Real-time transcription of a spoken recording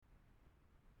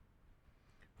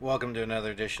Welcome to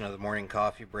another edition of the Morning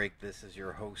Coffee Break. This is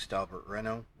your host, Albert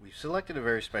Reno. We've selected a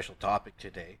very special topic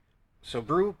today. So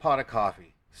brew a pot of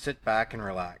coffee, sit back and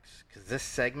relax, because this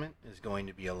segment is going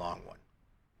to be a long one.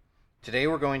 Today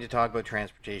we're going to talk about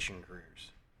transportation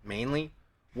careers. Mainly,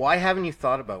 why haven't you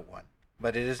thought about one?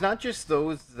 But it is not just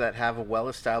those that have a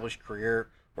well-established career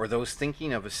or those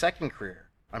thinking of a second career.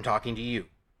 I'm talking to you.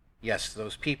 Yes,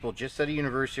 those people just out of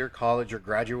university or college or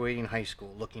graduating high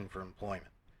school looking for employment.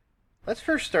 Let's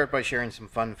first start by sharing some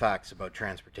fun facts about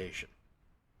transportation.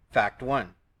 Fact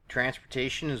 1.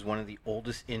 Transportation is one of the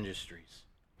oldest industries,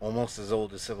 almost as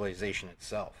old as civilization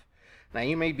itself. Now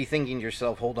you may be thinking to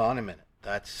yourself, hold on a minute,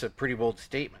 that's a pretty bold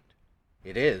statement.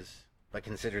 It is, but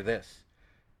consider this.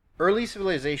 Early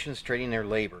civilizations trading their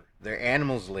labor, their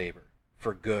animals' labor,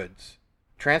 for goods.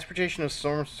 Transportation of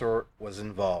some sort was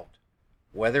involved,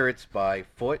 whether it's by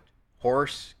foot,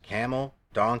 horse, camel,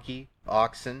 donkey,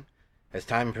 oxen. As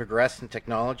time progressed in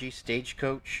technology,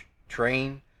 stagecoach,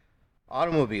 train,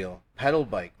 automobile, pedal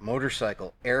bike,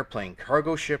 motorcycle, airplane,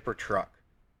 cargo ship, or truck.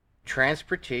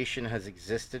 Transportation has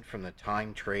existed from the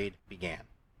time trade began.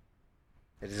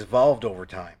 It has evolved over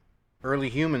time. Early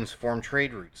humans formed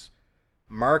trade routes,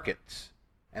 markets,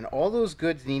 and all those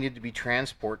goods needed to be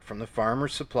transported from the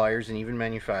farmers, suppliers, and even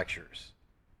manufacturers.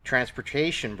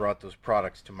 Transportation brought those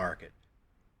products to market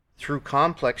through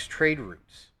complex trade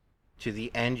routes to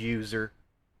the end user,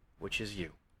 which is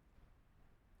you.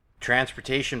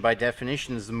 Transportation, by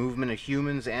definition, is the movement of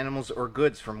humans, animals, or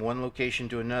goods from one location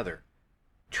to another.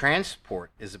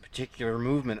 Transport is a particular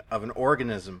movement of an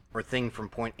organism or thing from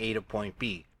point A to point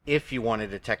B, if you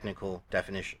wanted a technical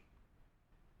definition.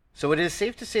 So it is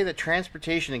safe to say that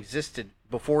transportation existed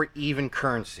before even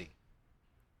currency.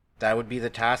 That would be the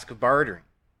task of bartering.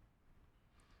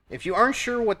 If you aren't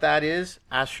sure what that is,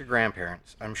 ask your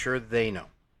grandparents. I'm sure they know.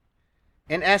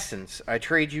 In essence, I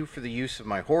trade you for the use of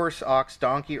my horse, ox,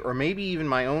 donkey, or maybe even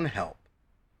my own help.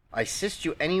 I assist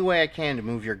you any way I can to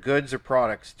move your goods or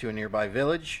products to a nearby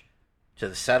village, to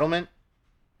the settlement,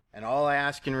 and all I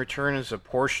ask in return is a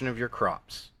portion of your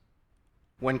crops.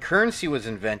 When currency was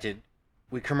invented,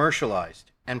 we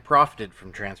commercialized and profited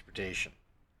from transportation.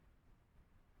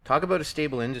 Talk about a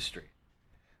stable industry.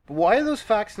 But why are those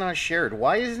facts not shared?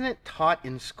 Why isn't it taught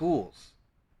in schools?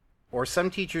 Or some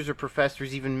teachers or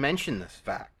professors even mention this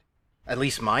fact. At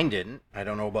least mine didn't. I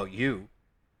don't know about you.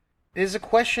 It is a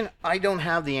question I don't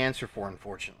have the answer for,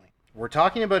 unfortunately. We're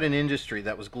talking about an industry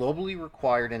that was globally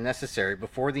required and necessary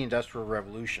before the Industrial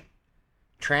Revolution.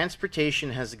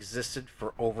 Transportation has existed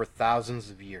for over thousands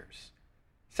of years.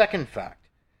 Second fact,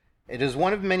 it is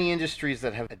one of many industries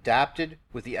that have adapted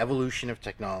with the evolution of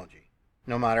technology.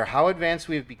 No matter how advanced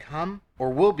we have become or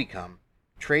will become,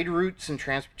 trade routes and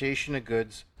transportation of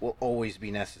goods will always be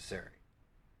necessary.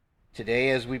 Today,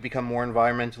 as we become more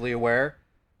environmentally aware,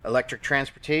 electric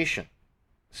transportation,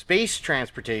 space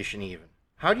transportation even.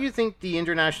 How do you think the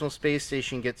International Space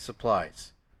Station gets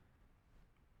supplies?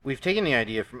 We've taken the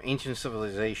idea from ancient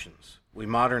civilizations. We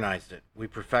modernized it. We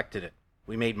perfected it.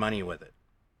 We made money with it.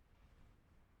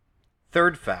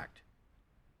 Third fact.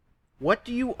 What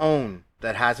do you own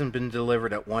that hasn't been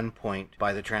delivered at one point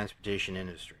by the transportation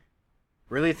industry?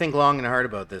 Really think long and hard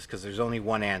about this because there's only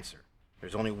one answer.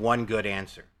 There's only one good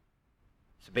answer.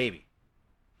 It's a baby.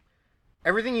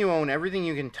 Everything you own, everything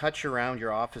you can touch around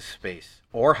your office space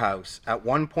or house at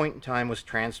one point in time was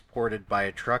transported by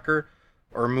a trucker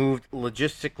or moved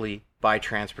logistically by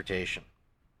transportation.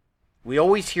 We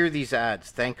always hear these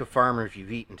ads, thank a farmer if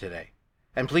you've eaten today.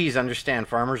 And please understand,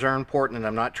 farmers are important and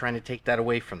I'm not trying to take that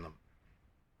away from them.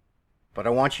 But I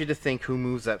want you to think who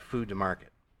moves that food to market.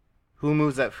 Who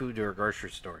moves that food to our grocery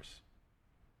stores?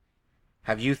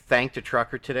 Have you thanked a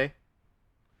trucker today?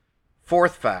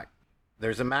 Fourth fact,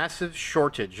 there's a massive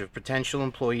shortage of potential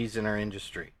employees in our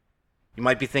industry. You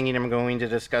might be thinking I'm going to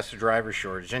discuss a driver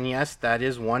shortage, and yes, that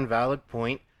is one valid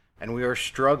point, and we are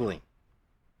struggling.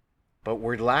 But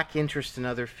we lack interest in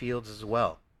other fields as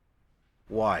well.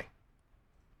 Why?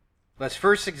 Let's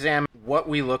first examine what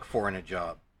we look for in a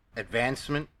job.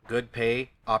 Advancement, good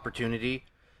pay, opportunity.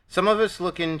 Some of us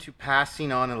look into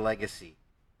passing on a legacy,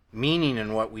 meaning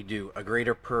in what we do, a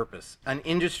greater purpose, an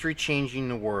industry changing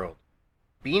the world.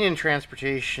 Being in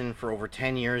transportation for over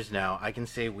 10 years now, I can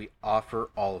say we offer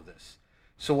all of this.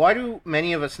 So why do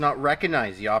many of us not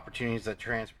recognize the opportunities that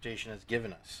transportation has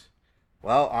given us?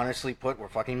 Well, honestly put, we're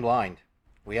fucking blind.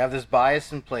 We have this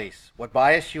bias in place. What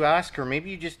bias, you ask? Or maybe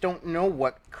you just don't know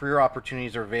what career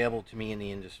opportunities are available to me in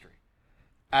the industry.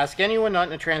 Ask anyone not in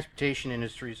the transportation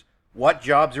industries what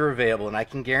jobs are available, and I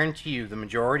can guarantee you the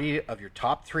majority of your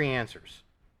top 3 answers: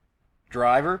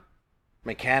 driver,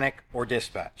 mechanic, or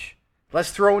dispatch.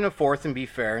 Let's throw in a fourth and be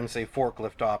fair and say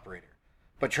forklift operator.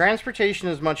 But transportation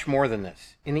is much more than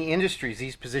this. In the industries,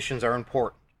 these positions are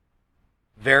important.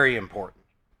 Very important.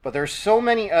 But there are so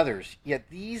many others, yet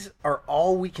these are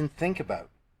all we can think about.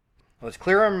 Let's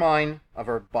clear our mind of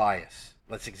our bias.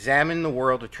 Let's examine the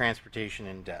world of transportation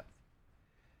in depth.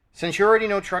 Since you already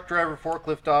know truck driver,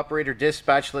 forklift operator,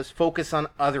 dispatch, let's focus on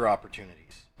other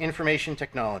opportunities. Information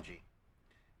technology.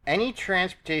 Any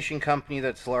transportation company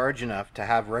that's large enough to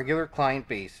have regular client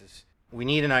bases, we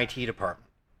need an IT department.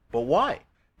 But why?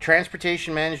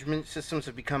 Transportation management systems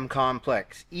have become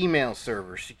complex. Email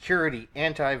servers, security,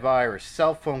 antivirus,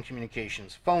 cell phone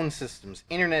communications, phone systems,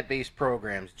 internet-based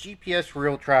programs, GPS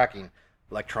real tracking,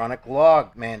 electronic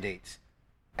log mandates,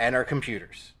 and our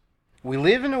computers. We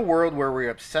live in a world where we're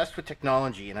obsessed with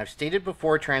technology, and I've stated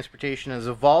before, transportation has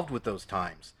evolved with those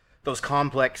times, those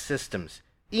complex systems,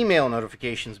 email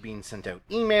notifications being sent out,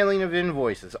 emailing of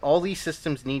invoices. All these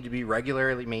systems need to be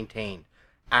regularly maintained.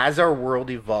 As our world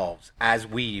evolves, as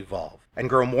we evolve, and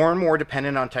grow more and more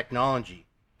dependent on technology,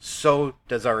 so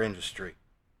does our industry.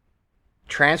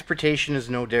 Transportation is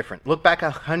no different. Look back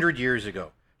 100 years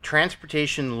ago.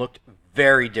 Transportation looked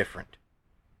very different.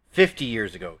 50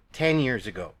 years ago, 10 years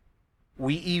ago.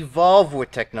 We evolve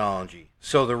with technology,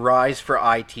 so the rise for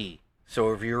IT.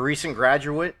 So if you're a recent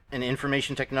graduate in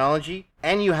information technology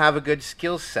and you have a good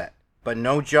skill set, but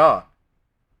no job,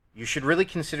 you should really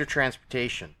consider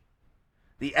transportation.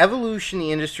 The evolution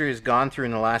the industry has gone through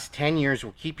in the last 10 years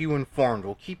will keep you informed,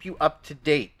 will keep you up to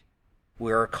date.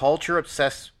 We are a culture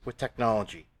obsessed with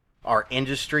technology. Our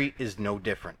industry is no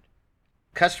different.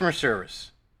 Customer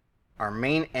service. Our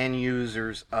main end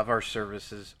users of our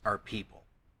services are people.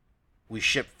 We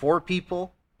ship for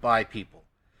people, by people.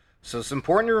 So it's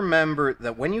important to remember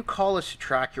that when you call us to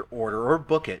track your order or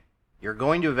book it, you're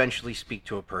going to eventually speak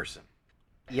to a person.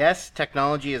 Yes,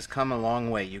 technology has come a long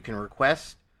way. You can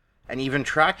request and even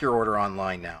track your order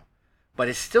online now. But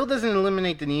it still doesn't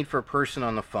eliminate the need for a person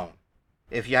on the phone.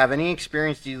 If you have any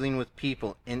experience dealing with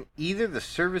people in either the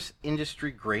service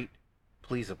industry, great,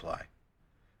 please apply.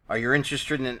 Are you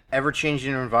interested in an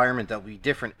ever-changing environment that will be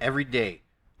different every day?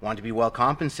 Want to be well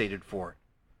compensated for it?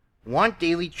 Want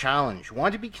daily challenge?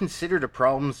 Want to be considered a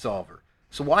problem solver?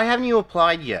 So why haven't you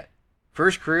applied yet?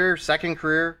 First career, second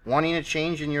career, wanting a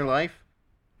change in your life?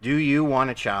 Do you want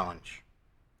a challenge?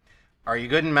 Are you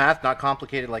good in math, not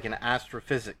complicated like an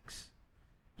astrophysics?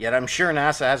 Yet I'm sure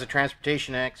NASA has a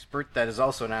transportation expert that is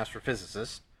also an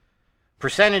astrophysicist.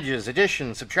 Percentages,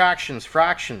 additions, subtractions,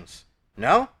 fractions.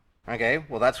 No? Okay,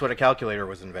 well that's what a calculator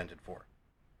was invented for.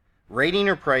 Rating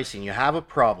or pricing, you have a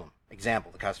problem.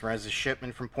 Example, the customer has a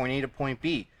shipment from point A to point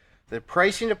B. The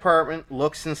pricing department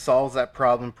looks and solves that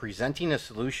problem, presenting a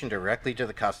solution directly to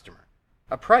the customer.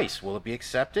 A price, will it be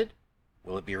accepted?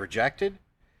 Will it be rejected?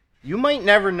 You might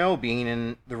never know being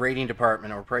in the rating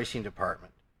department or pricing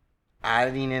department.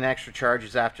 Adding in extra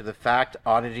charges after the fact,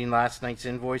 auditing last night's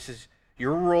invoices,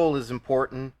 your role is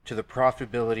important to the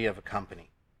profitability of a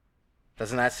company.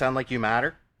 Doesn't that sound like you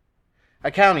matter?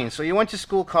 Accounting. So you went to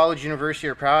school, college, university,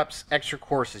 or perhaps extra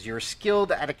courses. You're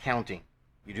skilled at accounting.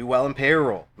 You do well in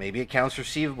payroll, maybe accounts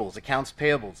receivables, accounts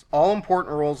payables, all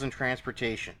important roles in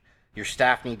transportation. Your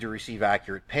staff need to receive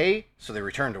accurate pay, so they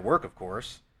return to work, of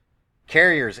course.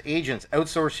 Carriers, agents,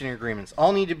 outsourcing agreements,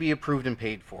 all need to be approved and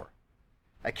paid for.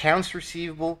 Accounts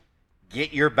receivable,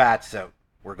 get your bats out.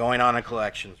 We're going on a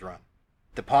collections run.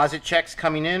 Deposit checks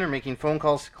coming in or making phone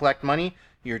calls to collect money,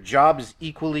 your job is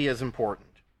equally as important.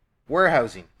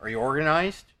 Warehousing. Are you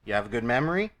organized? You have a good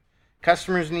memory?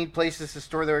 Customers need places to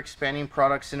store their expanding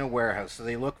products in a warehouse, so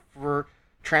they look for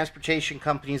transportation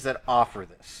companies that offer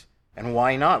this. And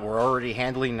why not? We're already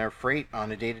handling their freight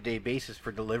on a day-to-day basis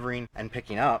for delivering and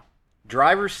picking up.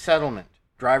 Driver settlement.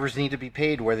 Drivers need to be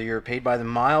paid, whether you're paid by the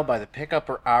mile, by the pickup,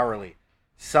 or hourly.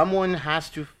 Someone has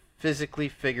to physically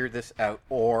figure this out,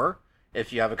 or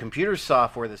if you have a computer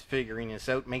software that's figuring this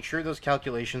out, make sure those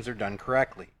calculations are done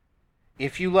correctly.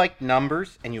 If you like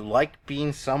numbers and you like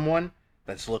being someone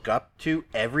that's looked up to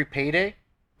every payday,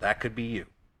 that could be you.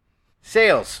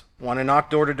 Sales. Want to knock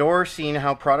door to door, seeing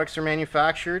how products are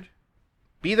manufactured?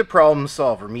 Be the problem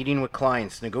solver, meeting with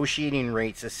clients, negotiating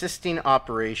rates, assisting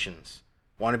operations.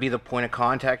 Want to be the point of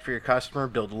contact for your customer,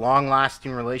 build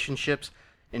long-lasting relationships,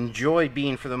 enjoy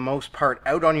being, for the most part,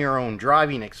 out on your own,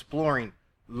 driving, exploring,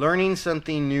 learning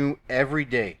something new every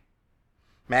day.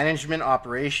 Management,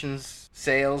 operations,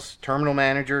 sales, terminal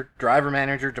manager, driver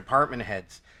manager, department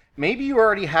heads. Maybe you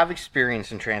already have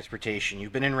experience in transportation.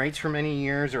 You've been in rates for many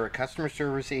years or a customer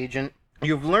service agent.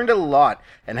 You've learned a lot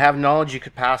and have knowledge you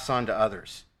could pass on to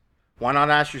others. Why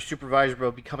not ask your supervisor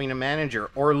about becoming a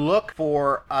manager, or look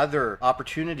for other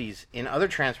opportunities in other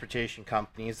transportation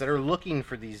companies that are looking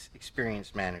for these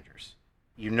experienced managers?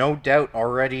 You no doubt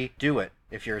already do it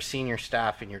if you're a senior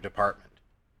staff in your department.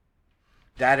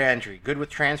 Data entry. Good with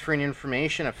transferring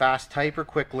information, a fast typer,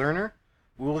 quick learner?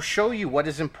 We will show you what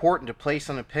is important to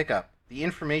place on a pickup. The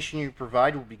information you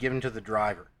provide will be given to the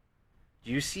driver.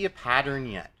 Do you see a pattern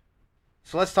yet?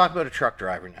 So let's talk about a truck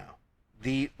driver now.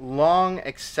 The long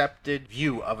accepted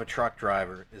view of a truck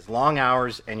driver is long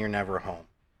hours and you're never home.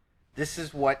 This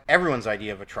is what everyone's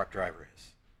idea of a truck driver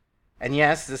is. And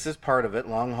yes, this is part of it.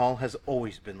 Long haul has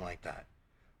always been like that.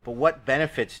 But what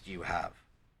benefits do you have?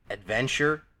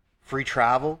 Adventure? Free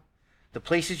travel? The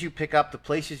places you pick up, the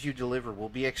places you deliver will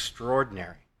be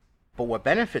extraordinary. But what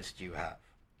benefits do you have?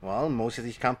 Well, most of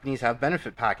these companies have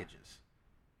benefit packages.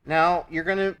 Now, you're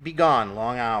going to be gone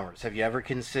long hours. Have you ever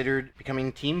considered becoming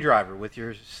a team driver with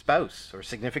your spouse or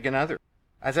significant other?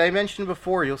 As I mentioned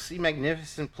before, you'll see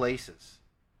magnificent places,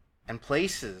 and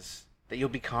places that you'll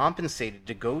be compensated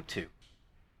to go to.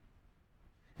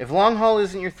 If long haul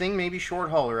isn't your thing, maybe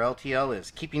short haul or LTL is.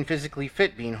 Keeping physically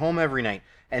fit, being home every night,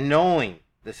 and knowing,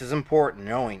 this is important,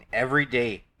 knowing every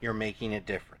day you're making a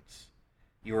difference.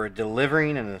 You are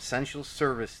delivering an essential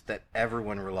service that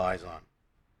everyone relies on.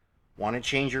 Want to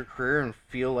change your career and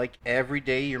feel like every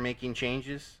day you're making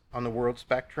changes on the world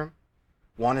spectrum?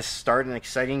 Want to start an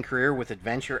exciting career with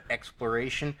adventure,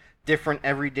 exploration, different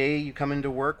every day you come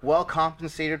into work, well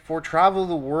compensated for, travel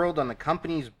the world on the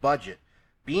company's budget,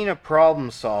 being a problem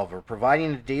solver,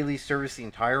 providing a daily service the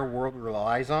entire world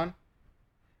relies on?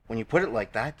 When you put it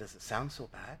like that, does it sound so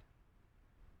bad?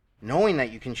 Knowing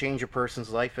that you can change a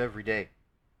person's life every day.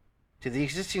 To the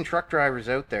existing truck drivers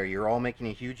out there, you're all making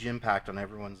a huge impact on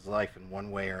everyone's life in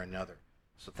one way or another.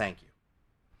 So thank you.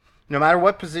 No matter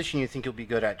what position you think you'll be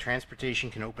good at, transportation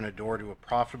can open a door to a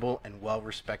profitable and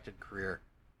well-respected career.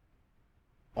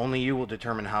 Only you will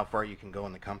determine how far you can go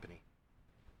in the company.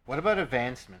 What about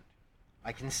advancement?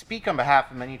 I can speak on behalf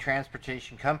of many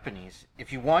transportation companies.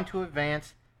 If you want to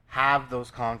advance, have those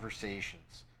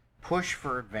conversations. Push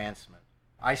for advancement.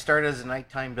 I started as a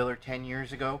nighttime biller 10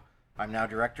 years ago. I'm now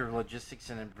Director of Logistics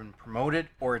and have been promoted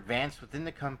or advanced within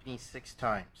the company 6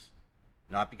 times.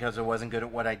 Not because I wasn't good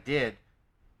at what I did,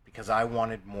 because I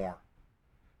wanted more.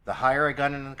 The higher I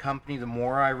got in the company, the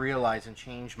more I realized and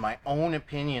changed my own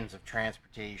opinions of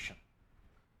transportation.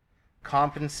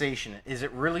 Compensation, is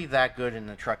it really that good in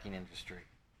the trucking industry?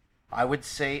 I would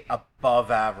say above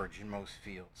average in most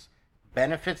fields.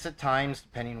 Benefits at times,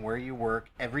 depending where you work,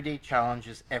 everyday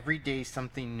challenges, every day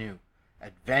something new.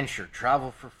 Adventure,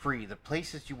 travel for free, the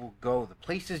places you will go, the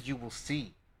places you will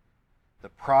see, the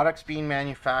products being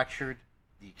manufactured,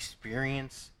 the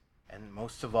experience, and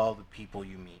most of all, the people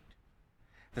you meet.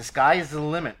 The sky is the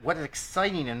limit. What an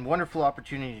exciting and wonderful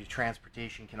opportunity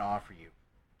transportation can offer you.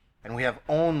 And we have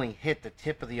only hit the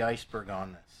tip of the iceberg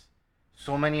on this.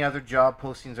 So many other job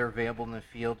postings are available in the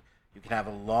field. You can have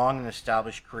a long and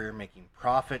established career making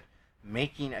profit,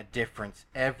 making a difference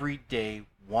every day,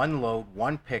 one load,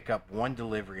 one pickup, one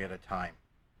delivery at a time.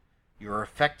 You are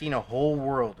affecting a whole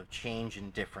world of change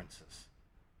and differences.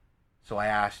 So I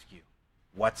ask you,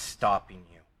 what's stopping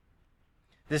you?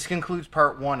 This concludes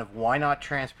part 1 of Why Not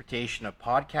Transportation, a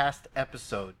podcast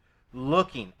episode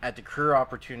looking at the career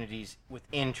opportunities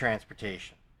within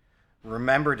transportation.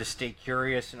 Remember to stay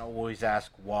curious and always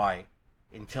ask why.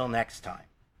 Until next time.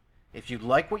 If you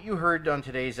like what you heard on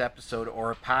today's episode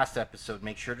or a past episode,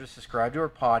 make sure to subscribe to our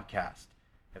podcast.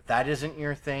 If that isn't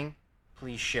your thing,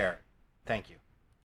 please share it. Thank you.